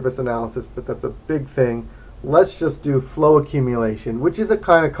cost surface analysis, but that's a big thing. Let's just do flow accumulation, which is a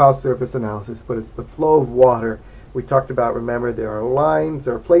kind of cost surface analysis, but it's the flow of water. We talked about, remember, there are lines,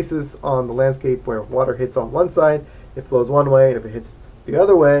 there are places on the landscape where water hits on one side, it flows one way, and if it hits the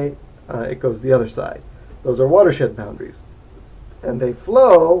other way, it goes the other side. Those are watershed boundaries. And they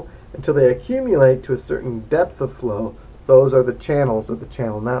flow until they accumulate to a certain depth of flow. Those are the channels of the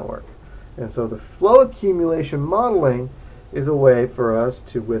channel network. And so the flow accumulation modeling is a way for us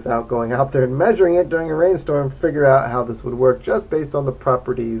to, without going out there and measuring it during a rainstorm, figure out how this would work just based on the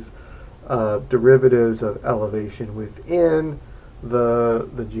properties of derivatives of elevation within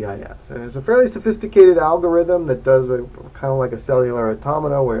the GIS. And it's a fairly sophisticated algorithm that does kind of like a cellular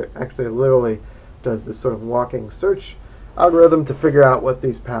automata, where it actually literally does this sort of walking search algorithm to figure out what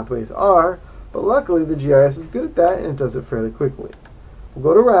these pathways are. But luckily the GIS is good at that, and it does it fairly quickly.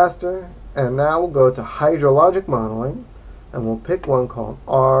 We'll go to raster, and now we'll go to hydrologic modeling, and we'll pick one called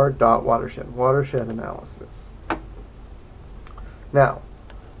R.watershed, watershed analysis. Now,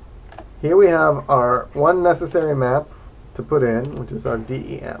 here we have our one necessary map to put in, which is our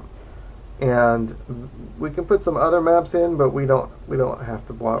DEM. And we can put some other maps in, but we don't have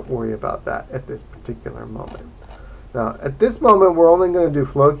to worry about that at this particular moment. Now, at this moment, we're only going to do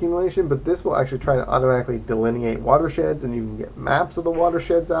flow accumulation, but this will actually try to automatically delineate watersheds, and you can get maps of the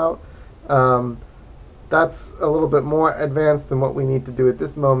watersheds out. That's a little bit more advanced than what we need to do at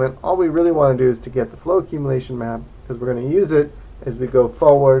this moment. All we really want to do is to get the flow accumulation map, because we're going to use it as we go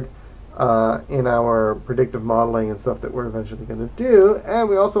forward in our predictive modeling and stuff that we're eventually going to do. And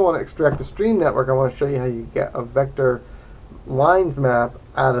we also want to extract a stream network. I want to show you how you get a vector lines map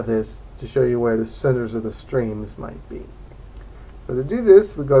out of this to show you where the centers of the streams might be. So to do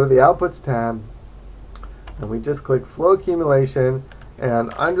this, we go to the Outputs tab, and we just click Flow Accumulation,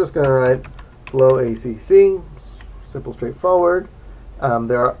 and I'm just going to write Flow ACC, simple, straightforward.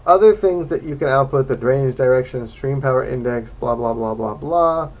 There are other things that you can output, the drainage direction, stream power index, blah, blah, blah, blah,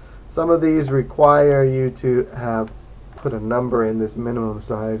 blah. Some of these require you to have put a number in this minimum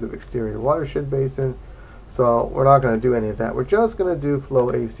size of exterior watershed basin. So we're not going to do any of that. We're just going to do Flow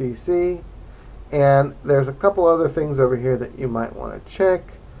ACC. And there's a couple other things over here that you might want to check,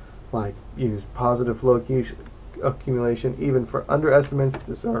 like use positive flow accumulation even for underestimates.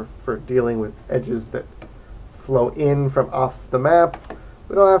 These are for dealing with edges that flow in from off the map.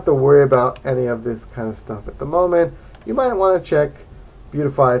 We don't have to worry about any of this kind of stuff at the moment. You might want to check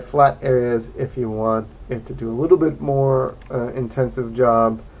beautify flat areas if you want it to do a little bit more intensive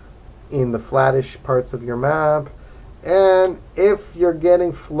job in the flattish parts of your map. And if you're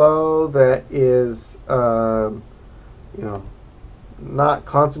getting flow that is not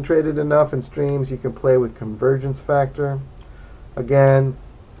concentrated enough in streams, you can play with convergence factor. Again,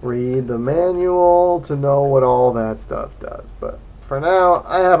 read the manual to know what all that stuff does. But for now,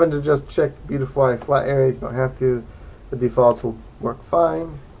 I happen to just check beautify flat areas. You don't have to. The defaults will work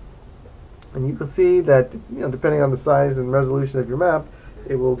fine. And you can see that depending on the size and resolution of your map,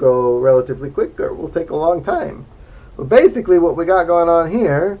 it will go relatively quick or it will take a long time. But basically what we got going on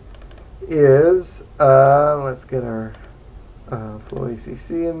here is, let's get our Flow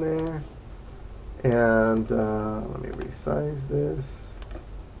ACC in there. And let me resize this.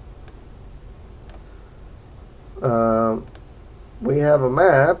 We have a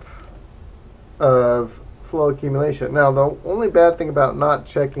map of flow accumulation. Now, the only bad thing about not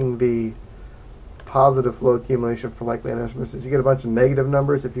checking the positive flow accumulation for likely underestimates is you get a bunch of negative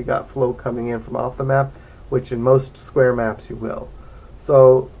numbers if you got flow coming in from off the map, which in most square maps you will.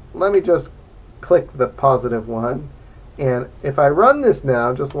 So let me just click the positive one, and if I run this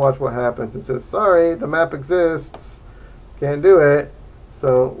now, just watch what happens. It says, sorry, the map exists, can't do it.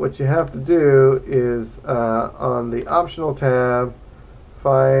 So what you have to do is on the optional tab,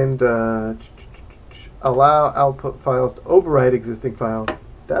 find allow output files to overwrite existing files.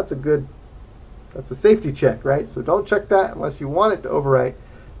 That's a safety check, right? So don't check that unless you want it to overwrite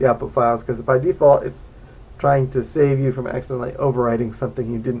the output files, because by default it's trying to save you from accidentally overwriting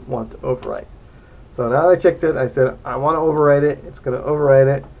something you didn't want to overwrite. So now I checked it, I said I want to overwrite it, it's going to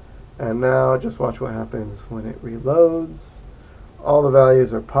overwrite it, and now just watch what happens when it reloads. All the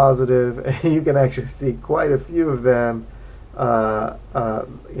values are positive, and you can actually see quite a few of them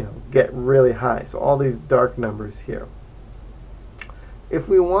get really high. So all these dark numbers here. If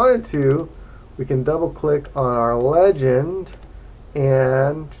we wanted to, we can double click on our legend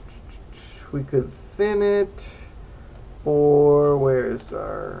and we could thin it, or where's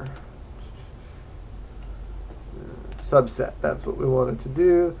our subset? That's what we wanted to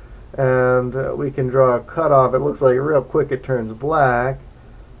do. And we can draw a cutoff. It looks like real quick it turns black.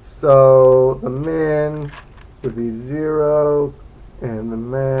 So the min would be 0 and the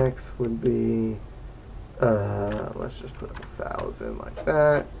max would be let's just put 1,000 like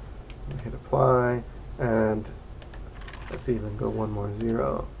that. Hit apply, and let's even go one more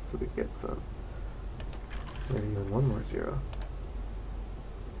 0 so we get some, maybe even one more 0.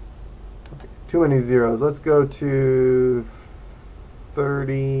 Okay, too many zeros. Let's go to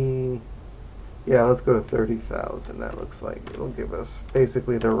 30. Yeah, let's go to 30,000. That looks like it'll give us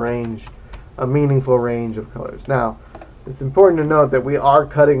basically the range, a meaningful range of colors. Now, it's important to note that we are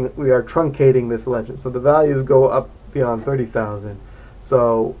truncating this legend, so the values go up beyond 30,000.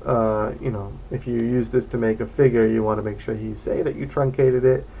 So, if you use this to make a figure, you want to make sure you say that you truncated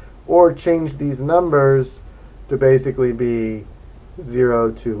it, or change these numbers to basically be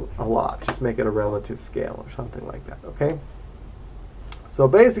 0 to a lot. Just make it a relative scale or something like that, okay? So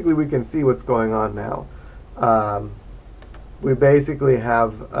basically we can see what's going on now. We basically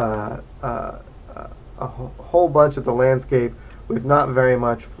have a whole bunch of the landscape with not very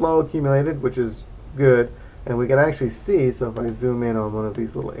much flow accumulated, which is good. And we can actually see, so if I zoom in on one of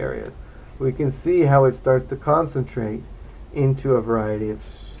these little areas, we can see how it starts to concentrate into a variety of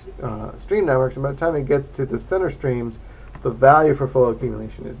stream networks. And by the time it gets to the center streams, the value for flow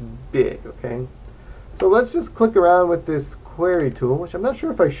accumulation is big, okay? So let's just click around with this query tool, which I'm not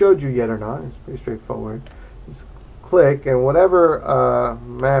sure if I showed you yet or not. It's pretty straightforward. Just click, and whatever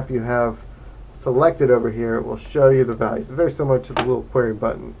map you have selected over here, it will show you the values. It's very similar to the little query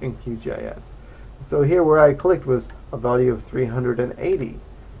button in QGIS. So here where I clicked was a value of 380. And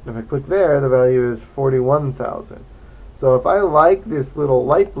if I click there, the value is 41,000. So if I like this little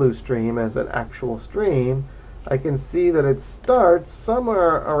light blue stream as an actual stream, I can see that it starts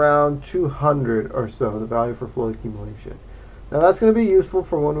somewhere around 200 or so, the value for flow accumulation. Now that's going to be useful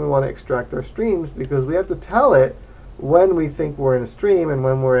for when we want to extract our streams, because we have to tell it when we think we're in a stream and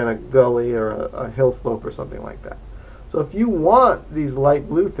when we're in a gully or a hill slope or something like that. So if you want these light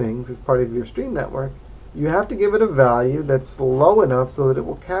blue things as part of your stream network, you have to give it a value that's low enough so that it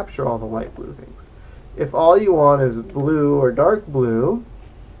will capture all the light blue things. If all you want is blue or dark blue,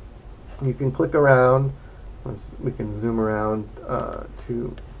 you can click around. We can zoom around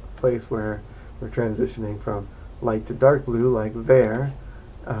to a place where we're transitioning from light to dark blue, like there.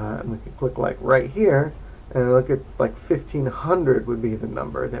 And we can click like right here, and look, it's like 1500 would be the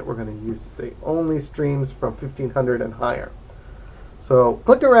number that we're going to use to say only streams from 1500 and higher. So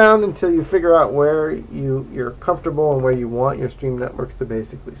click around until you figure out where you're comfortable and where you want your stream networks to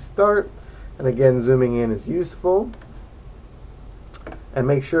basically start. And again, zooming in is useful. And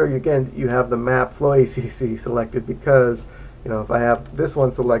make sure, again, you have the map flow ACC selected, because if I have this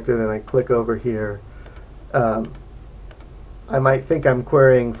one selected and I click over here, I might think I'm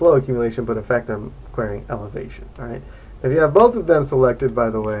querying flow accumulation, but in fact I'm querying elevation. All right. If you have both of them selected, by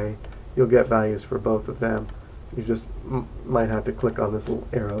the way, you'll get values for both of them. You just might have to click on this little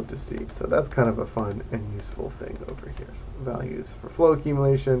arrow to see. So that's kind of a fun and useful thing over here. So values for flow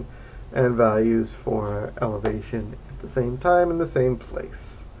accumulation and values for elevation at the same time in the same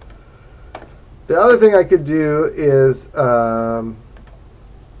place. The other thing I could do is,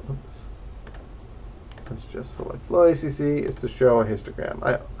 let's just select flow ACC, is to show a histogram.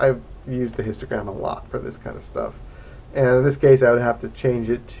 I've used the histogram a lot for this kind of stuff. And in this case, I would have to change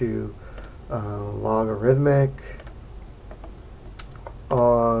it to logarithmic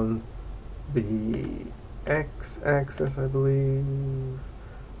on the x-axis, I believe.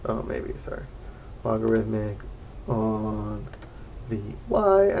 Oh, maybe, sorry. Logarithmic on the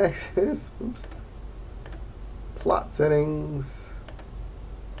y-axis. Oops. Plot settings.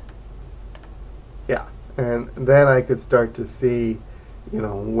 Yeah, and then I could start to see,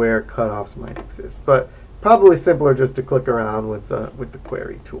 where cutoffs might exist. But probably simpler just to click around with the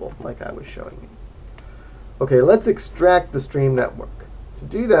query tool, like I was showing you. Okay, let's extract the stream network. To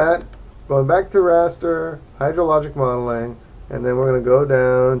do that, going back to raster, hydrologic modeling, and then we're going to go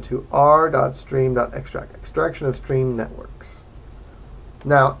down to r.stream.extract, extraction of stream networks.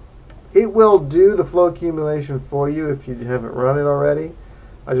 Now, it will do the flow accumulation for you if you haven't run it already.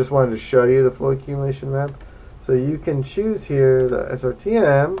 I just wanted to show you the flow accumulation map. So you can choose here the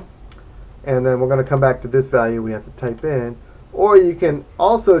SRTM, and then we're going to come back to this value we have to type in. Or you can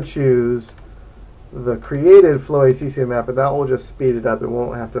also choose the created flow ACC map, and that will just speed it up. It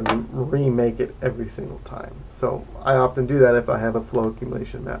won't have to remake it every single time. So I often do that if I have a flow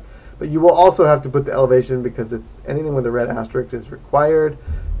accumulation map. But you will also have to put the elevation, because it's anything with a red asterisk is required.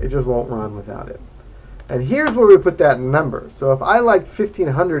 It just won't run without it. And here's where we put that number. So if I liked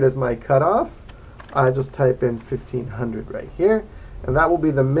 1500 as my cutoff, I just type in 1500 right here. And that will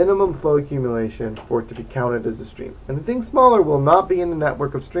be the minimum flow accumulation for it to be counted as a stream. Anything smaller will not be in the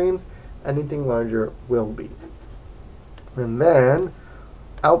network of streams. Anything larger will be. And then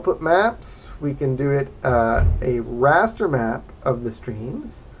output maps, we can do it a raster map of the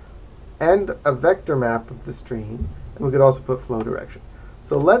streams and a vector map of the stream. And we could also put flow direction.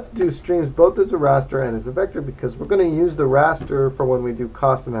 So let's do streams both as a raster and as a vector, because we're going to use the raster for when we do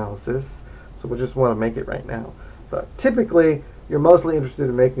cost analysis. So we just want to make it right now. But typically, you're mostly interested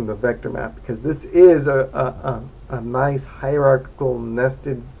in making the vector map, because this is a nice hierarchical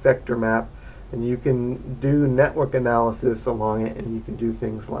nested vector map, and you can do network analysis along it, and you can do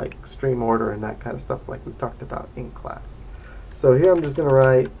things like stream order and that kind of stuff like we talked about in class. So here I'm just going to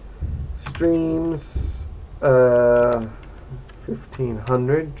write streams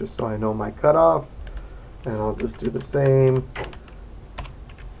 1500, just so I know my cutoff, and I'll just do the same.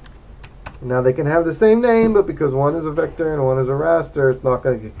 Now they can have the same name, but because one is a vector and one is a raster, it's not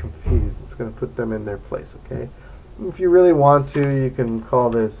going to get confused. It's going to put them in their place, okay? If you really want to, you can call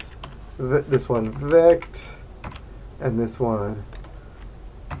this one vect and this one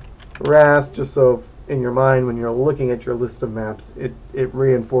ras, just so in your mind when you're looking at your list of maps, it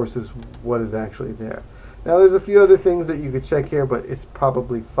reinforces what is actually there. Now there's a few other things that you could check here, but it's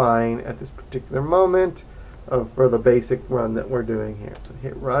probably fine at this particular moment for the basic run that we're doing here. So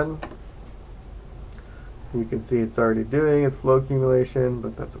hit run. You can see it's already doing its flow accumulation,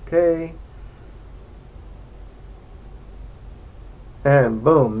 but that's okay. And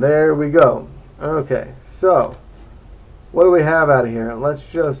boom, there we go. Okay, so what do we have out of here? Let's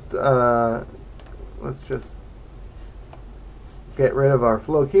just get rid of our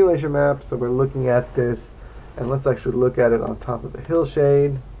flow accumulation map. So we're looking at this, and let's actually look at it on top of the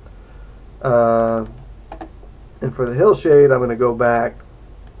hillshade. And for the hillshade, I'm going to go back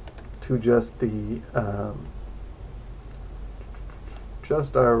to just the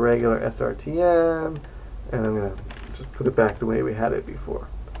just our regular SRTM, and I'm going to just put it back the way we had it before,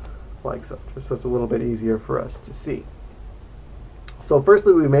 like so, just so it's a little bit easier for us to see. So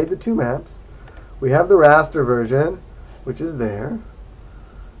firstly, we made the two maps. We have the raster version, which is there.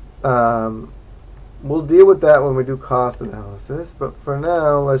 We'll deal with that when we do cost analysis, but for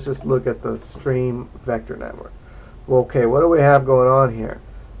now, let's just look at the stream vector network. Well, okay, what do we have going on here?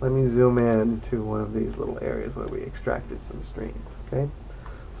 Let me zoom in to one of these little areas where we extracted some streams, okay?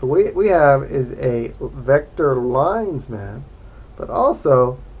 So what we have is a vector lines map, but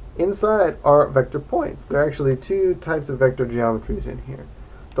also inside are vector points. There are actually two types of vector geometries in here.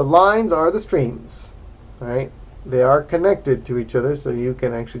 The lines are the streams, right? They are connected to each other, so you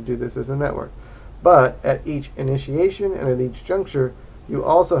can actually do this as a network. But at each initiation and at each juncture, you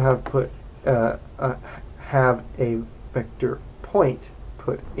also have have a vector point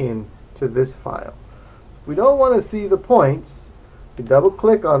put into this file. If we don't want to see the points, we double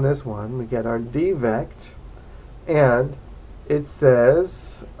click on this one, we get our dvect, and it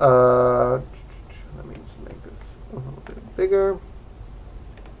says, let me just make this a little bit bigger,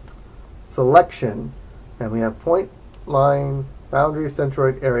 selection, and we have point, line, boundary,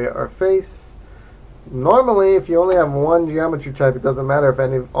 centroid, area, or face. Normally, if you only have one geometry type, it doesn't matter if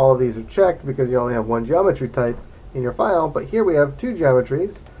any of all of these are checked because you only have one geometry type in your file, but here we have two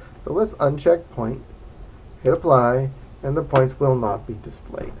geometries. So let's uncheck point, hit apply, and the points will not be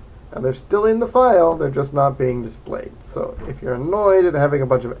displayed. Now they're still in the file, they're just not being displayed. So if you're annoyed at having a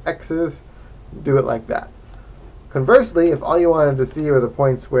bunch of X's, do it like that. Conversely, if all you wanted to see are the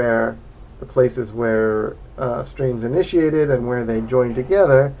points where, the places where streams initiated and where they join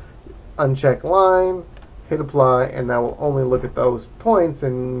together, uncheck line, hit apply, and now we'll only look at those points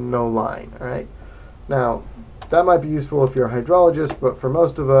and no line. All right. Now, that might be useful if you're a hydrologist, but for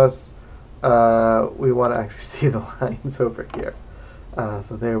most of us, we want to actually see the lines over here.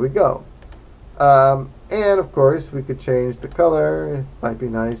 So there we go. And of course, we could change the color. It might be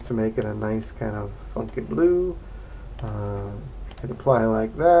nice to make it a nice kind of funky blue. Hit apply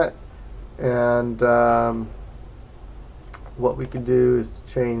like that. And what we can do is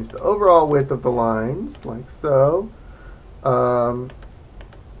to change the overall width of the lines, like so.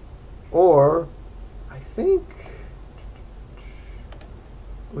 Or, I think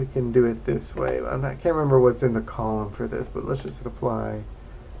we can do it this way. I can't remember what's in the column for this, but let's just hit apply.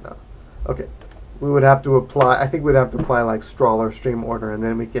 No. Okay. We would have to apply, I think we'd have to apply like Strahler stream order, and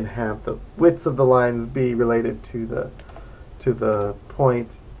then we can have the widths of the lines be related to the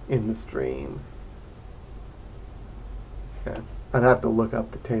point in the stream. Yeah. I'd have to look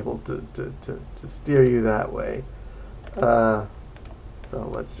up the table to steer you that way. So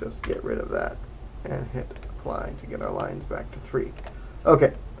let's just get rid of that and hit apply to get our lines back to 3.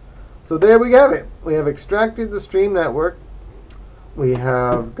 Okay, so there we have it. We have extracted the stream network. We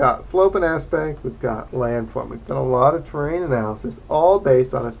have got slope and aspect. We've got landform. We've done a lot of terrain analysis, all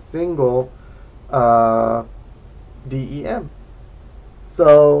based on a single DEM.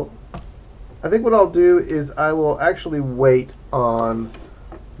 So I think what I'll do is I will actually wait on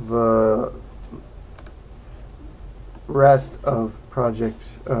the rest of project,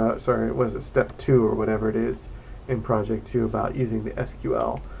 sorry, what is it, step 2 or whatever it is in project 2 about using the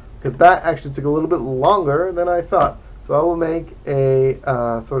SQL, because that actually took a little bit longer than I thought. So I will make a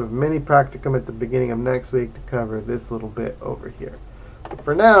sort of mini practicum at the beginning of next week to cover this little bit over here. But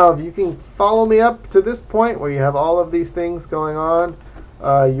for now, if you can follow me up to this point where you have all of these things going on,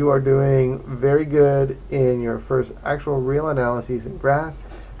 you are doing very good in your first actual real analyses in GRASS.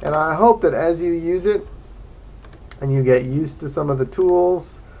 And I hope that as you use it and you get used to some of the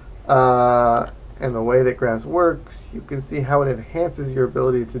tools and the way that GRASS works, you can see how it enhances your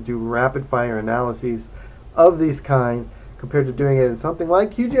ability to do rapid fire analyses of these kind compared to doing it in something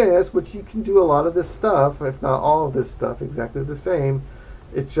like QGIS, which you can do a lot of this stuff, if not all of this stuff, exactly the same.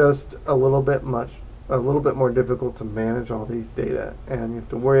 It's just a little bit more difficult to manage all these data, and you have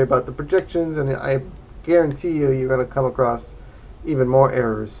to worry about the projections, and I guarantee you're going to come across even more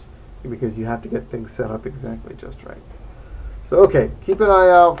errors because you have to get things set up exactly just right. So okay, keep an eye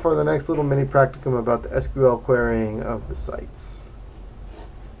out for the next little mini practicum about the SQL querying of the sites.